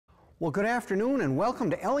Well, good afternoon and welcome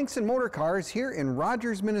to Ellingson Motorcars here in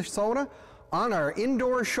Rogers, Minnesota on our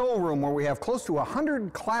indoor showroom where we have close to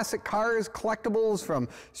 100 classic cars, collectibles from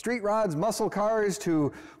street rods, muscle cars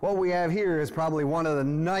to what we have here is probably one of the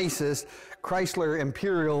nicest Chrysler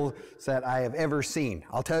Imperials that I have ever seen.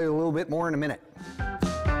 I'll tell you a little bit more in a minute.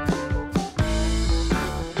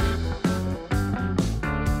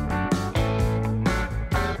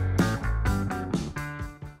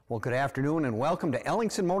 Well, good afternoon and welcome to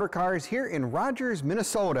Ellingson Motorcars here in Rogers,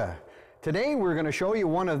 Minnesota. Today we're going to show you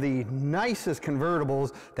one of the nicest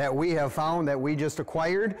convertibles that we have found that we just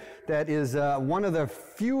acquired. That is one of the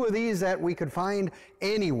few of these that we could find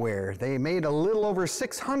anywhere. They made a little over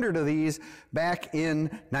 600 of these back in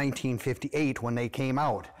 1958 when they came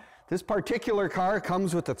out. This particular car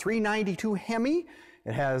comes with a 392 Hemi.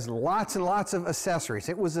 It has lots and lots of accessories.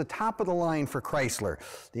 It was the top of the line for Chrysler.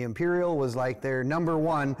 The Imperial was like their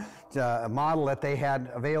 #1 model that they had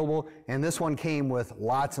available, and this one came with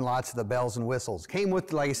lots and lots of the bells and whistles. Came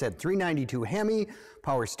with, like I said, 392 Hemi,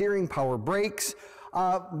 power steering, power brakes.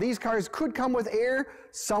 These cars could come with air.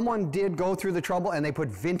 Someone did go through the trouble and they put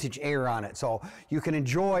vintage air on it. So you can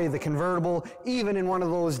enjoy the convertible even in one of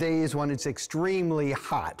those days when it's extremely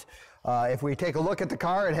hot. If we take a look at the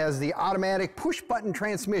car, it has the automatic push-button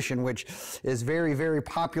transmission, which is very, very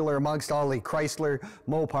popular amongst all the Chrysler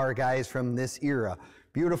Mopar guys from this era.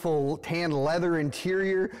 Beautiful tan leather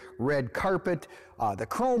interior, red carpet. The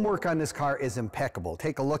chrome work on this car is impeccable.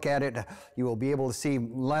 Take a look at it. You will be able to see a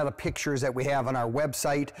lot of pictures that we have on our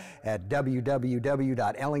website at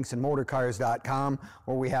www.ellingsonmotorcars.com,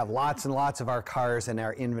 where we have lots and lots of our cars in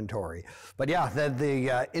our inventory. But yeah,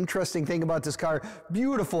 the interesting thing about this car,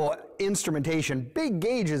 beautiful instrumentation, big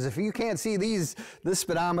gauges. If you can't see this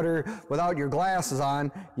speedometer without your glasses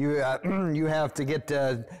on, you have to get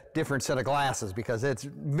a different set of glasses because it's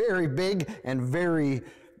very big and very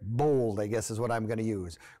bold, I guess is what I'm going to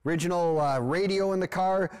use. Original radio in the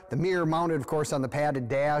car, the mirror mounted, of course, on the padded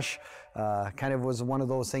dash. Kind of was one of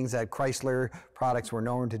those things that Chrysler products were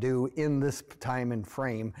known to do in this time and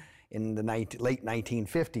frame in the late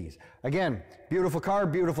 1950s. Again, beautiful car,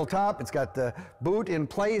 beautiful top. It's got the boot in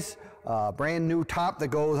place, brand new top that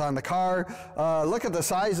goes on the car. Look at the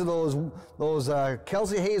size of those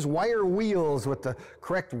Kelsey Hayes wire wheels with the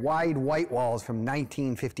correct wide white walls from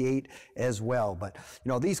 1958 as well. But you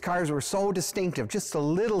know, these cars were so distinctive, just the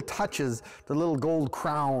little touches, the little gold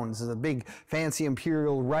crowns, the big fancy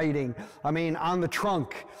Imperial writing. I mean, on the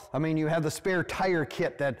trunk, I mean, you have the spare tire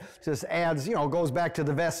kit that just adds, you know, goes back to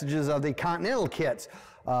the vestiges of the Continental kits.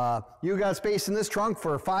 You got space in this trunk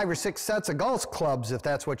for 5 or 6 sets of golf clubs if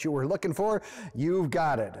that's what you were looking for. You've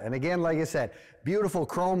got it. And again, like I said, beautiful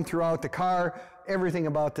chrome throughout the car. Everything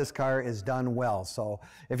about this car is done well. So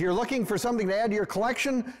if you're looking for something to add to your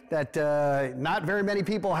collection that not very many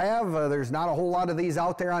people have, there's not a whole lot of these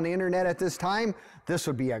out there on the internet at this time, this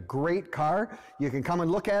would be a great car. You can come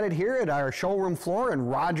and look at it here at our showroom floor in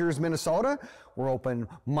Rogers, Minnesota. We're open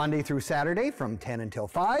Monday through Saturday from 10 until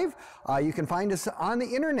 5. You can find us on the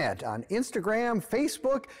internet, on Instagram,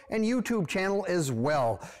 Facebook, and YouTube channel as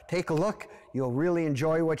well. Take a look. You'll really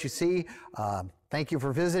enjoy what you see. Thank you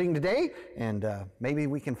for visiting today, and maybe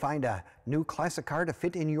we can find a new classic car to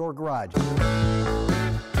fit in your garage.